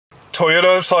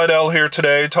Toyota of Slidell here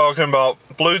today talking about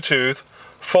Bluetooth,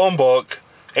 phone book,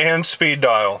 and speed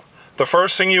dial. The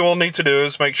first thing you will need to do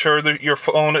is make sure that your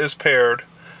phone is paired.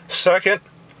 Second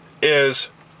is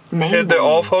hit the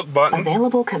off hook button.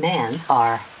 Available commands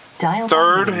are dial.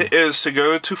 Third is to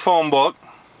go to phone book,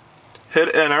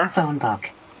 hit enter. Phone book.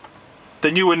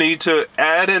 Then you would need to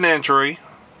add an entry.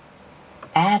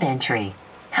 Add entry.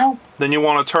 How? Then you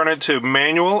want to turn it to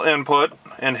manual input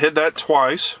and hit that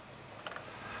twice.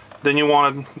 Then you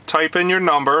want to type in your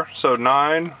number, so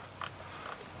 9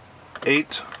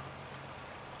 8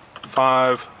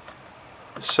 5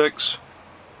 6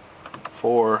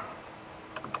 4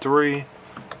 3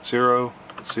 0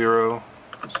 0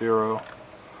 0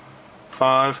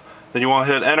 5. Then you want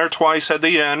to hit enter twice at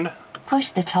the end. Push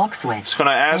the talk switch. It's going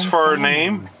to ask for a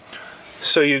name.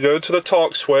 So you go to the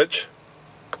talk switch.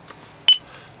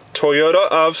 Toyota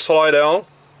of Slidell.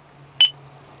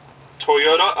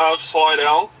 Toyota of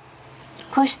Slidell.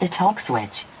 Push the talk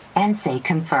switch and say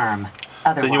confirm.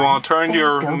 Otherwise, then you want to turn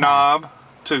your knob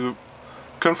to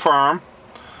confirm.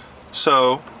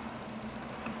 So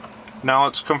now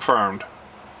it's confirmed.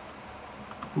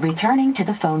 Returning to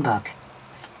the phone book.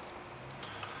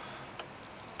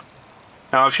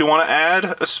 Now if you want to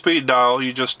add a speed dial,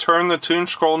 you just turn the tune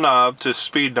scroll knob to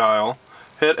speed dial,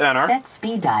 hit enter. Set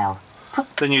speed dial.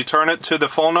 Then you turn it to the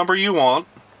phone number you want.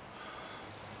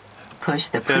 Push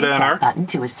the preset button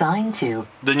to assign to.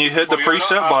 Then you hit the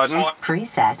preset button.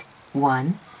 Preset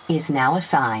 1 is now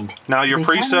assigned. Now your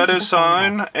preset is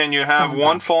signed and you have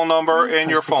one phone number in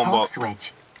your phone book.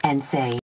 Switch and say